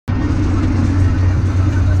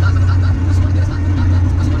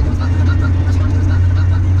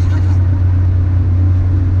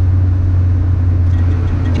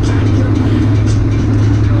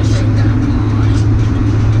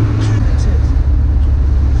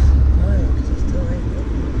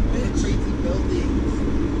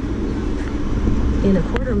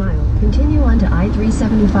onto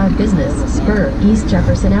I-375 Business, spur, East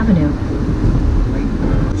Jefferson Avenue.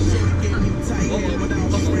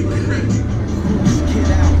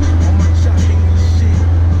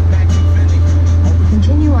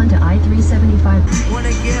 Continue onto I-375.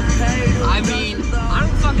 I mean, I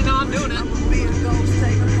don't fucking know I'm doing it.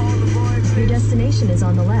 Your destination is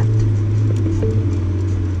on the left.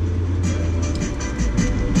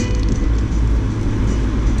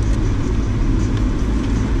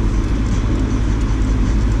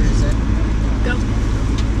 Go.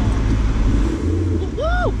 Woo!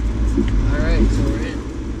 Alright, so we're in.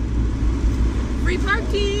 Free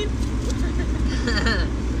parking!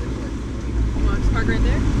 You want to park right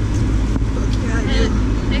there?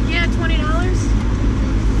 Heck yeah, $20.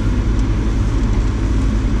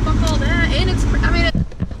 Fuck all that. And it's,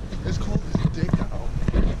 It's cold as dick out.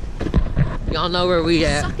 y'all know where we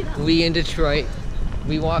at. We in Detroit.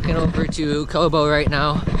 We walking over to Kobo right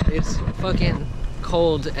now. It's fucking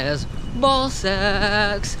cold as ball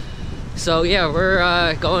sacks. So yeah,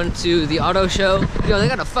 we're going to the auto show. Yo, they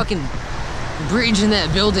got a fucking bridge in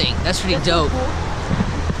that building. That's pretty dope.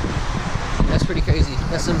 That's pretty crazy.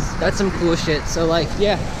 That's some cool shit. So like,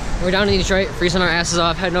 yeah, we're down in Detroit, freezing our asses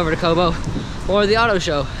off, heading over to Kobo or the auto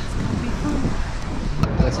show.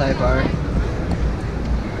 The Type R.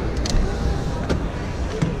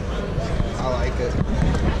 I like it.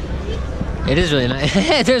 It is really nice.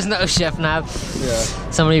 There's no chef knob. Yeah.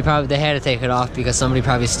 Somebody probably, they had to take it off because somebody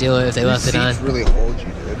probably steal it if they left it on. These really hold you,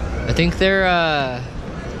 dude. I think they're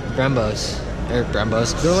Brembos. They're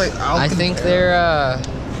Brembos. They're like I think they're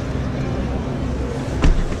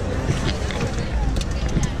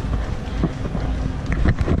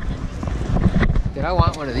Dude, I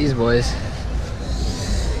want one of these boys.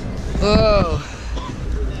 Whoa.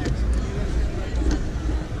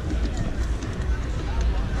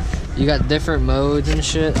 You got different modes and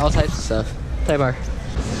shit, all types of stuff. Type R.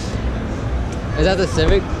 Is that the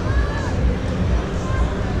Civic?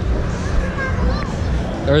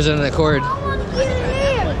 Or is it an Accord?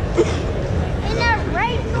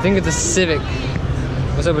 I think it's a Civic.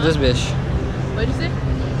 What's up with this bitch? What'd you say?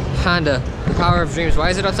 Honda, the power of dreams. Why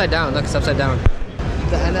is it upside down? Look, it's upside down.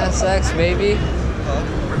 The NSX, maybe?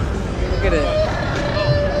 Look at it.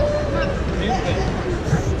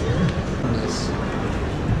 Nice.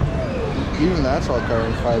 Even that's all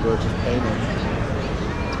carbon fiber, just painted.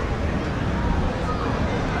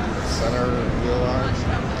 Center wheel arms.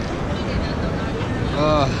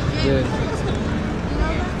 Oh, dude.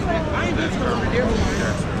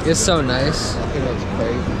 It's so nice. I think that's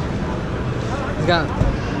crazy. It's got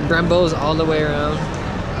Brembos all the way around.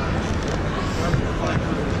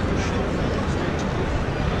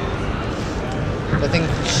 I think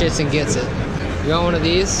shits and gets it. You want one of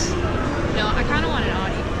these? No, I kind of want an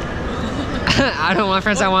Audi. I don't want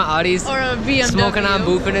friends, I want Audis. Or a BMW. Smoking on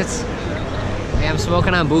Buffinits. Yeah, I'm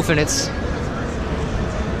smoking on Buffinits. I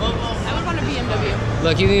would want a BMW.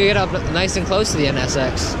 Look, you can get up nice and close to the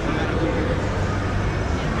NSX.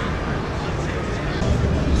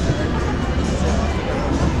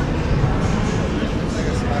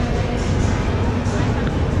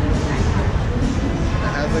 It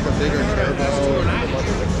has like a bigger turbo.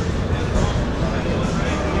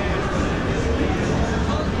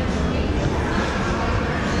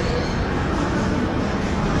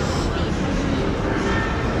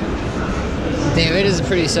 Damn, it is a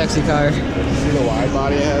pretty sexy car. See the wide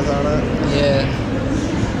body it has on it? Yeah.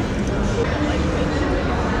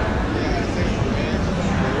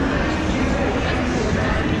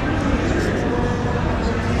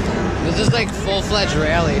 This is like full-fledged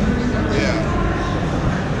rally. Yeah.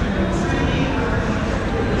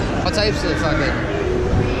 What types of fucking? I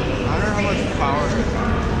don't know how much power it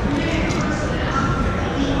has.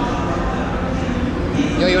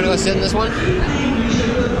 Yo, you wanna go sit in this one?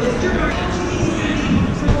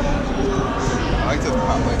 I like this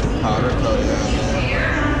powder coat, yeah.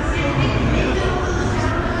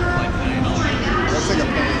 Looks like a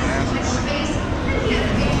penny mask.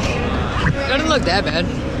 Doesn't look that bad.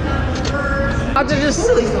 I'll just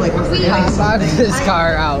hop this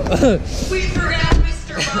car out. We forgot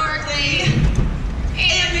Mr. Barkley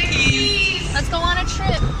and the keys. Let's go on a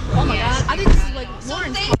trip. Oh my god. I think this is like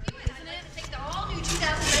Lauren's car.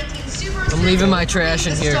 I'm leaving my trash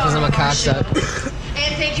in here because I'm a cocked up.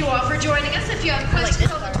 And thank you all for joining us. If you have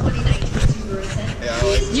questions on the 2019 Subaru Ascent, Yeah, I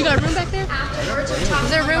like You got room back there? afterwards or talk Is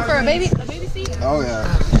there room for a baby seat? Oh yeah.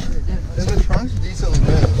 And the trunk's decently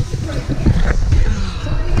big.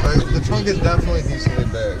 Like, the trunk is definitely decently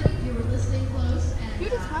big. You were listening close, and You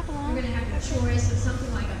just hop along. we're gonna have your choice of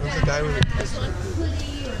something like a There's a guy with a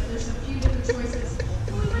hoodie, or if there's a few different choices.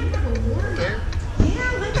 We might have a warm up.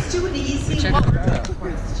 Yeah, let's Let's do an easy Check one it out.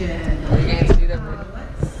 question. You can't see them.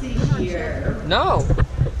 Let's see here. No.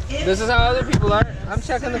 This is how other people are. I'm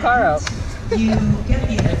checking the car out. You get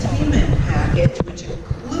the entertainment package, which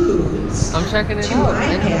includes I'm checking it 2 out.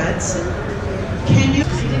 iPads. Can you?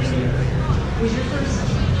 Was your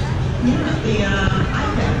first? Yeah, the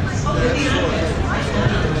iPads. Oh, the iPads.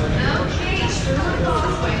 Okay,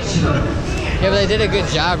 Yeah, but they did a good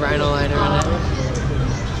job, Rhino Liner, on it.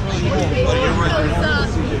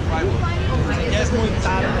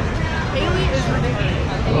 Haley is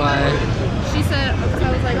ridiculous. Why? She said, because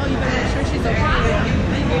I was like, oh, you better make sure she's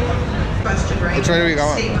okay. question, right? Which way do we go?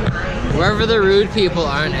 Wherever the rude people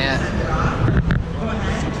aren't at.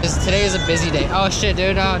 Today is a busy day. Oh shit,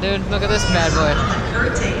 dude. Oh, dude. Look at this bad boy.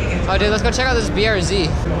 Oh, dude. Let's go check out this BRZ.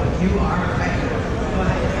 You are right. Go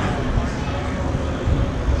ahead.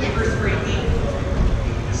 Papers breaking.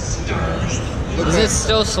 Starlight. Is it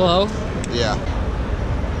still slow? Yeah.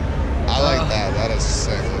 I like that. That is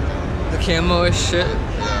sick looking. The camo is shit.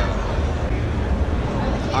 Yeah.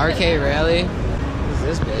 RK Rally. Who's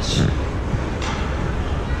this bitch?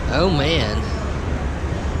 Oh man.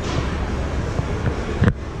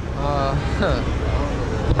 Huh.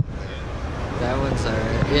 That one's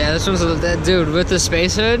alright. Yeah, this one's that dude with the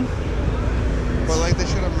space hood. But like they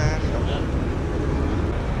should have matched them.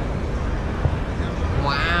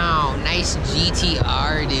 Wow, nice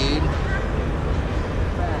GTR, dude.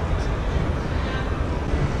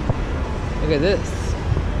 Look at this.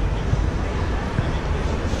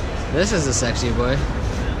 This is a sexy boy.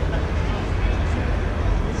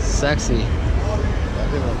 Sexy. That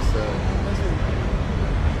thing looks sick.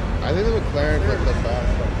 I think the McLaren's like the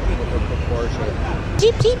best with the proportion.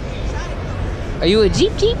 Jeep Jeep. Are you a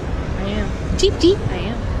Jeep Jeep? I am. Jeep Jeep. I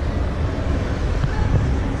am.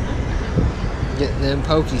 Getting them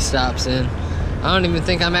pokey stops in. I don't even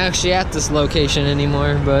think I'm actually at this location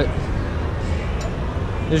anymore, but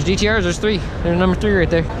there's GTRs, there's 3. There's number 3 right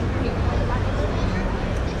there.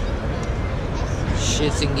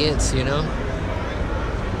 Shits and gets, you know?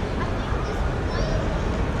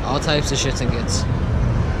 All types of shits and gets.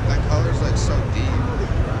 That color's like so deep.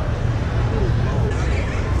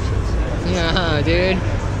 Yeah, dude.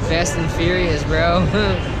 Fast and Furious, bro. I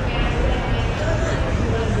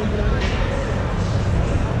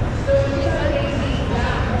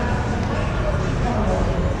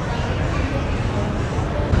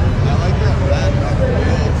like that red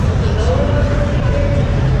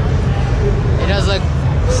It does look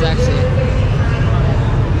sexy.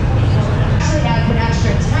 Actually adds an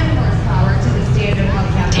extra 10 horsepower to the standard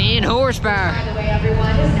Hellcat. 10 horsepower. By the way,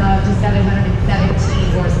 everyone, is now up to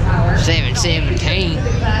 717 horsepower. 717. The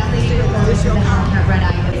class leading performance of the Hellcat Red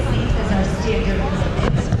Eye is our standard.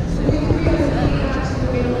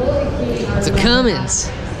 It's a Cummins.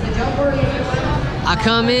 I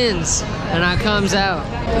come ins and I comes out.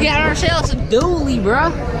 We got ourselves a dually,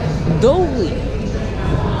 bro. Dually.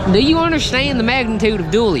 Do you understand the magnitude of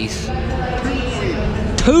dualies?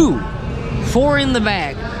 2. 4 in the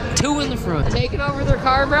back, 2 in the front. Taking over their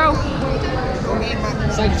car, bro.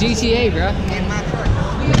 It's like GTA, bro. Get my truck.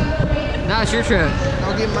 Nah, it's your truck.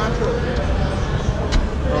 I'll get my truck.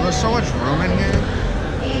 Bro, there's so much room in here.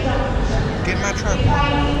 Get my truck.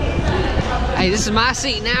 Hey, this is my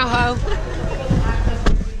seat now, ho.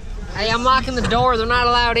 Hey, I'm locking the door. They're not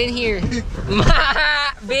allowed in here.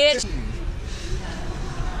 Bitch.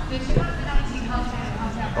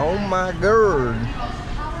 Oh my god.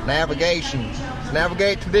 Navigation.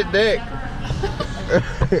 Navigate to the deck.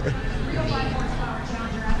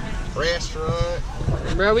 Restaurant.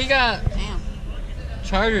 Bro, we got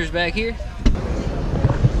chargers back here.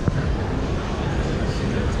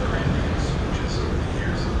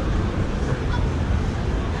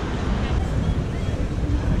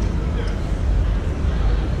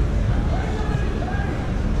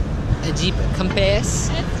 A Jeep Compass.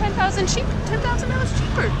 And it's $10,000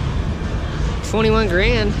 cheaper. 21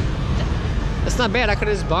 grand. That's not bad. I could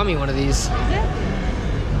have just bought me one of these. Yeah.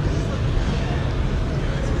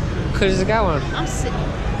 Could have just got one. I'm sitting.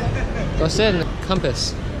 Go sit in the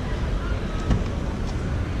Compass.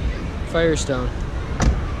 Firestone.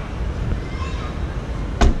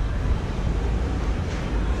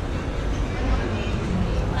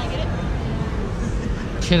 Can I get it?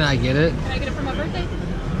 Can I get it? Can I get it for my birthday?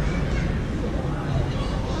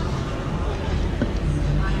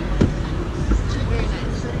 Very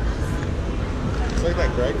nice. It's like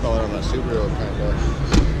that gray color on the Subaru, kind of.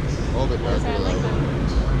 A little bit darker though.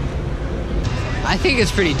 I think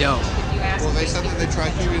it's pretty dope. Well, they said that they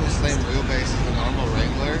tried keeping the same wheelbase as the normal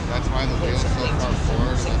Wrangler. That's why the wheel's so far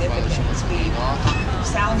forward. That's why there's so much speed off.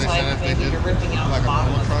 Sounds They like said if they maybe did you're ripping out like the a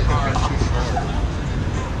bottom normal of the truck, car. it'd be too short.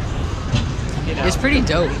 It's pretty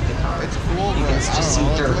dope. It's cool, but It's just some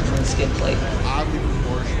dirt from the skid plate. oddly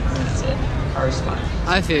proportioned. That's it. Car's fine.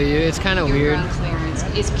 I feel you. It's kind of weird. Clearance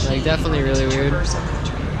is key Like, definitely really to weird. traversal of the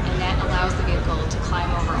train, and that allows the vehicle to climb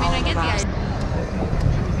over all I the get the rocks.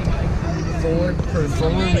 Ford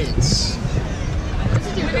Performance. This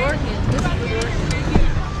is your door hand. This is your door hand.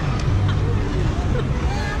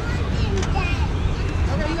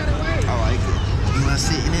 I like it. You want to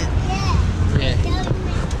sit in it?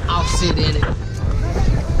 Yeah. I'll sit in it.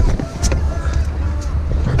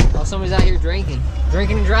 Oh, somebody's out here drinking.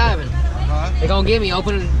 Drinking and driving. Huh? They're gonna get me.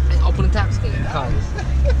 Open the top skate car.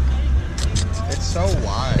 It's so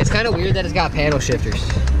wide. It's kind of weird that it's got paddle shifters.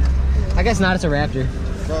 I guess not. It's a Raptor.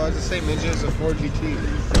 Bro, it's the same engine as a Ford GT.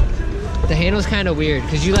 The handle's kind of weird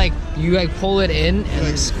because you like pull it in You and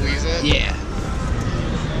like squeeze it? yeah.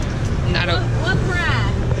 Not a What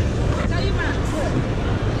brand? Tell you brand.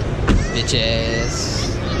 bitch ass.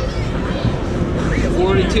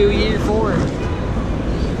 42-year Ford.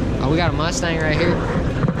 Oh, we got a Mustang right here.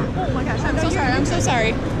 Oh my gosh, I'm so sorry. I'm so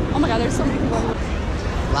sorry. Oh my god, there's so many people.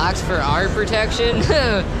 Locks for our protection.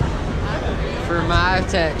 For my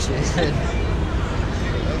protection.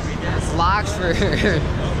 It's locks for.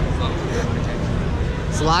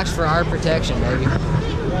 It's locks for our protection, baby.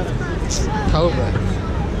 Cobra.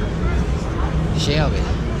 Shelby.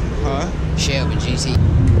 Huh? Shelby GT.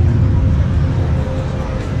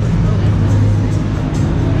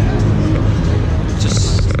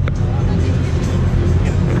 Just.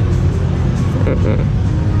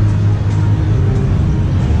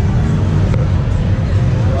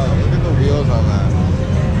 Wow, look at the wheels on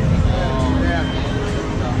that.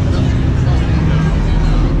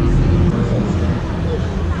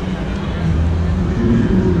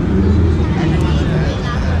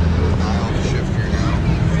 Dial shifter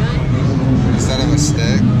now. Instead of a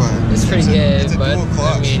stick, but It's pretty it's good, a but dual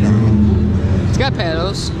clutch. I mean, now. it's got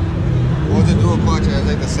pedals. Well, it's a dual clutch. It has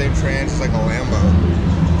like the same trans as like a Lambo.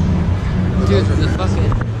 But Dude, those are the pretty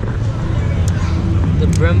fucking. The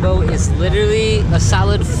Brembo is literally a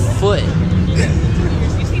solid foot.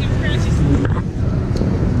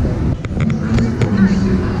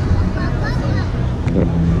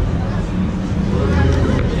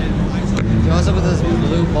 Yo, what's up with this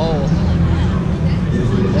blue bowl?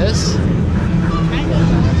 This?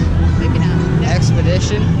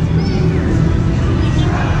 Expedition?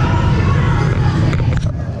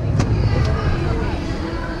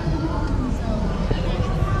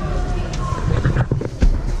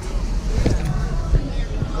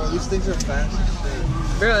 Oh, these things are fast as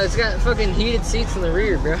shit. Bro, it's got fucking heated seats in the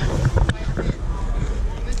rear, bro.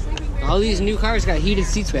 All these new cars got heated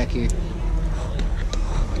seats back here.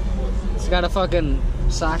 It's got a fucking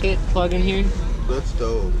socket plug in here. That's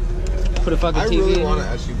dope. Put a fucking I TV really in want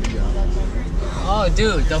here. an SUV on it. Oh,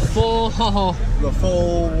 dude, the full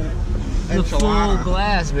enchilada.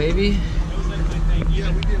 glass, baby.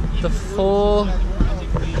 The full.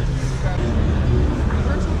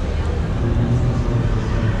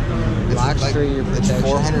 Locks for your It's protection.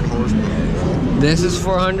 400 horsepower. This is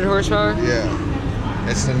 400 horsepower. Yeah.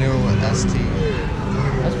 It's the new ST.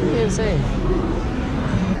 That's pretty insane.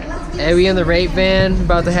 Hey, we in the rape van,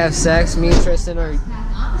 about to have sex. Me and Tristan are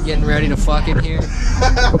getting ready to fuck in here.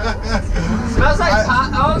 Smells like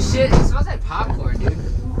pop. Oh shit! It smells like popcorn, dude.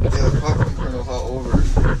 Yeah, the popcorn kernel's all over.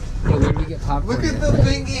 Yo, where do we get popcorn? Look at the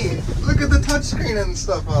thingy. Look at the touchscreen and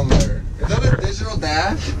stuff on there. Is that a digital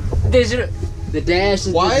dash? digital. The dash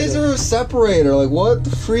is Why is digital. there a separator? Like, what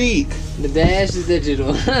the freak? The dash is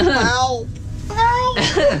digital. Ow! Ow!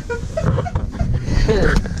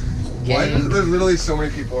 Why is Gang. there literally so many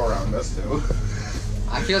people around us, too?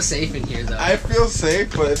 I feel safe in here though. I feel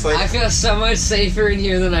safe, but it's I like, feel so much safer in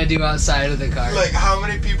here than I do outside of the car. like, how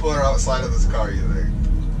many people are outside of this car, you think?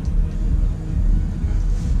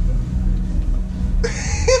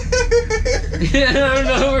 I don't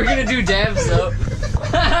know. We're gonna do dabs though.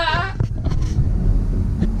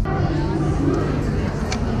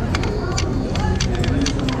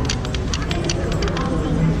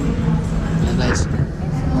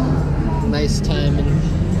 Yeah, nice timing.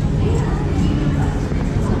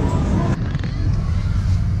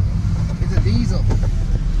 It's a diesel.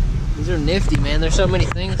 These are nifty, man. There's so many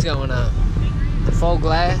things going on. The full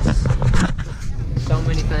glass. So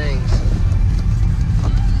many things.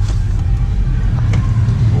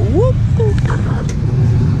 Whoop.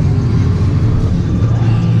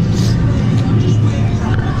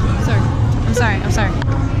 I'm sorry.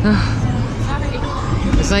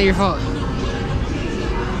 It's not your fault.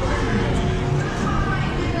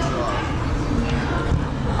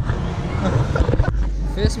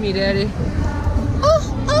 Fist me, daddy.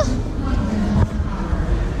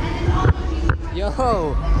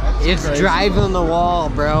 Yo, it's driving the wall,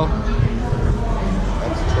 bro.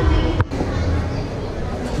 That's tricky.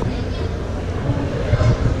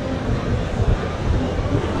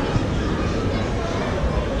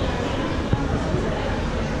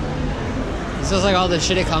 This is like all the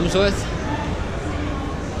shit it comes with.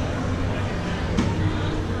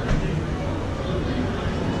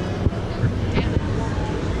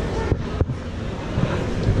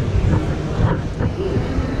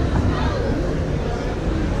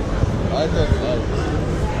 I like those lights.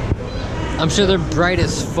 I'm sure they're bright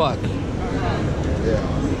as fuck. Yeah.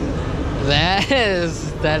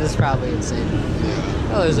 That is probably insane.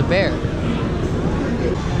 Oh, there's a bear.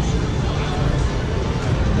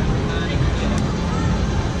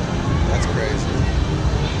 That's crazy.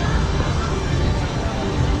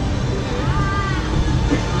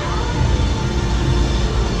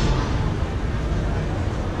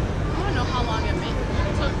 I want to know how long it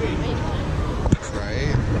took to make it.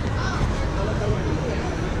 Right?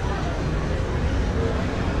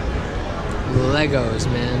 Legos,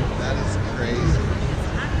 man. That is crazy.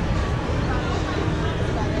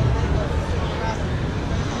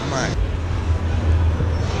 My.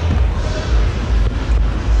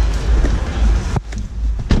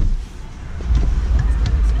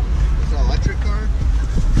 It's an electric car?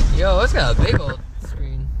 Yo, it's got a big old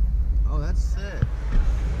screen. Oh, that's sick.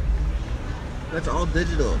 That's all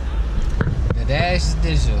digital. The dash is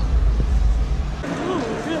digital.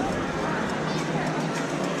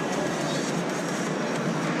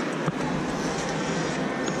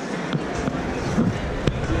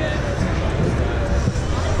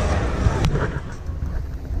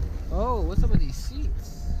 Oh, what's up with these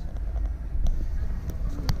seats?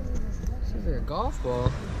 This is like a golf ball.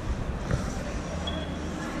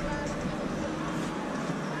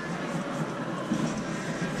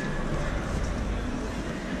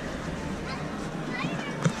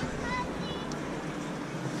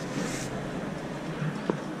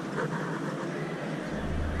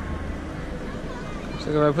 So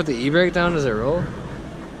if I put the e-brake down, does it roll?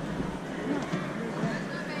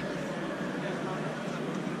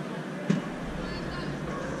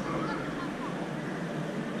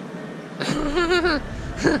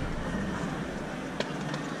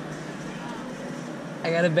 I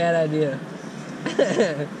got a bad idea.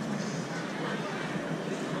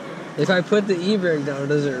 If I put the e-brake down,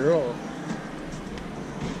 does it roll?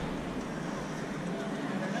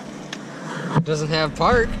 It doesn't have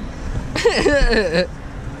park. I'm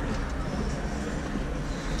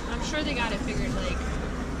sure they got it figured, like,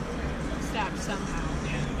 stacked somehow.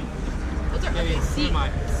 Those are ugly seats.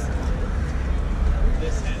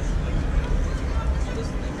 This has like this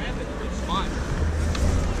is the rabbit, it's fun.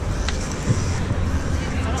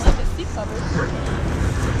 I don't like the seat cover.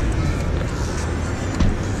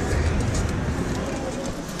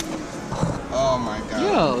 Oh my god.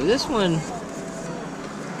 Yo, this one.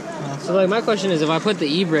 So like my question is, if I put the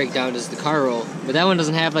e-brake down, does the car roll? But that one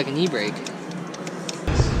doesn't have like an e-brake.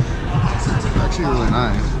 Actually really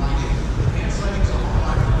nice.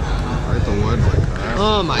 I like the wood like that.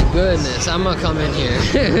 Oh my goodness, I'm gonna come in here.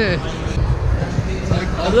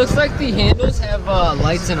 It looks like the handles have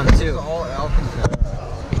lights in them too. All Alcantara.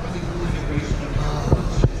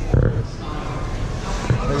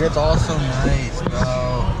 Like it's all so nice,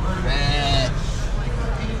 bro. Man.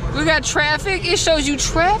 We got traffic. It shows you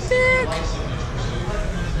traffic.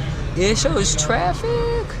 It shows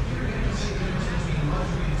traffic.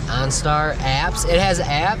 OnStar apps. It has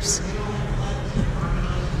apps.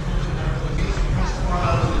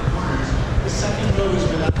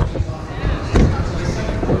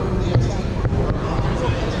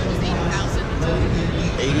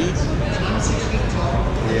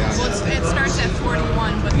 Yeah. Well, it starts at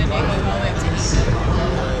 41, but then it goes all the way up to 80.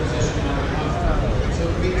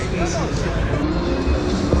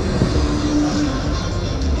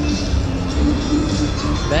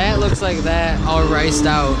 That looks like that all riced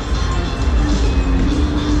out.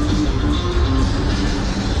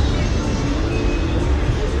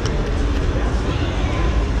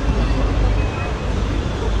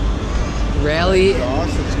 Rally.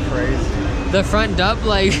 Gosh, it's crazy. The front dump,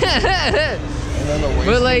 like. And then the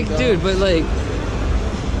But like, wasted dude, but like.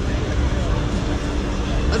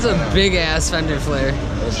 That's a big ass fender flare.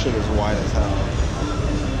 That shit is wide as hell.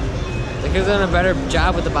 They could have done a better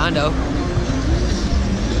job with the Bondo.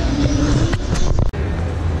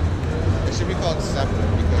 It should be called Scepter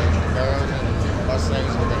because Camaros and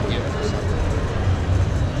Mustangs with their hand for Scepter.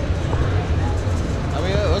 I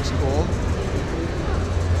mean, it looks cool.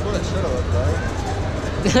 That's what it should have looked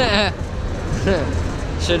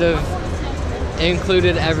like. Should have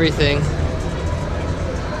included everything.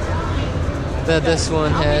 that this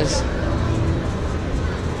one has.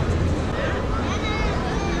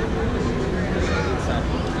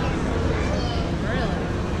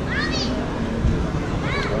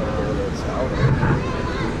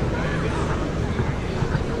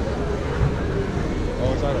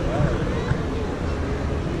 Oh, it's out of that.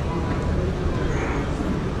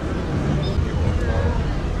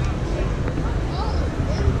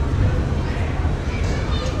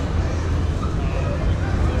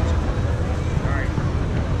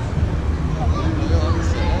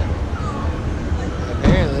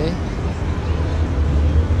 Apparently.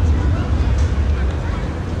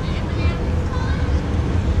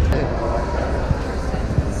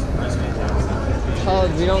 Oh,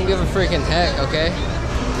 we don't give a freaking heck, okay?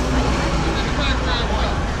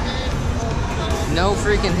 No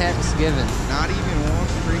freaking heck's given. Not even one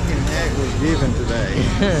freaking heck was given today.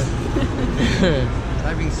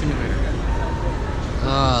 Driving simulator.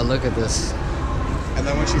 Oh, look at this. And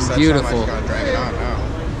then when she said Beautiful. something, I just gotta drag it on now.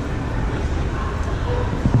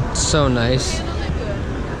 So nice.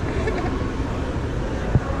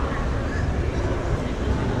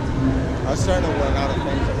 I was starting to run out of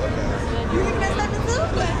things to look at.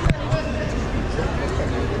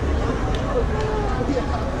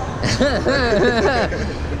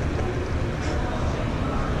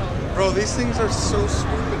 Bro, these things are so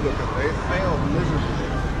stupid looking. They fail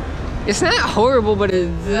miserably. It's not horrible, but it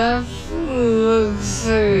definitely looks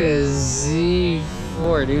like a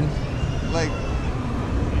Z4, dude. Like,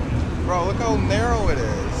 bro, look how narrow it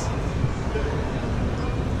is.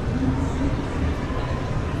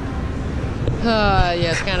 Yeah,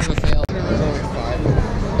 it's kind of a fail. There's only 5 of them.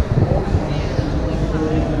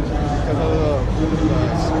 Because of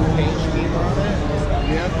the paint scheme on it,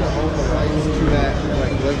 you have to own the rights to that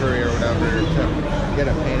like livery or whatever to get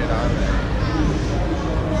it painted on there.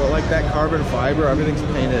 But like that carbon fiber, everything's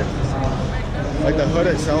painted. Like the hood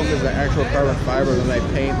itself is the actual carbon fiber, then they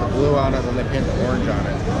paint the blue on it, then they paint the orange on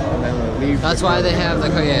it, and then they leave. That's why they have the,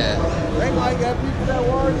 yeah. They might get people that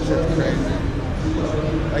watch. It's crazy.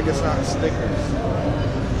 Like it's not stickers.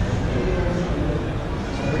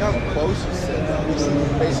 Look how close it sits. It's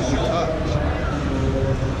basically touch.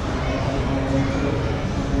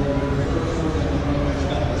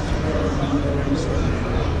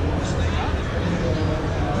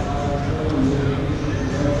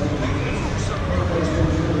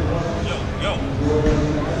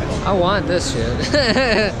 I want this shit.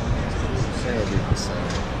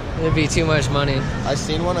 It'd be too much money. I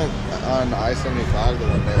seen one on I-75 the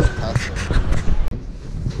one day with Tesla.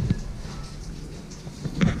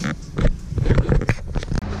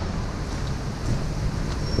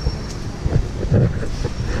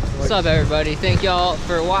 What's up, everybody? Thank y'all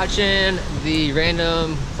for watching the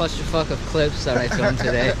random clusterfuck of clips that I filmed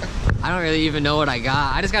today. I don't really even know what I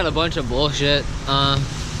got. I just got a bunch of bullshit.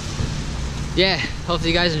 Yeah,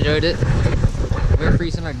 hopefully you guys enjoyed it. We're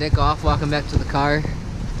freezing our dick off walking back to the car.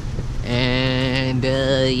 And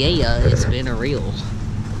yeah, it's been a reel.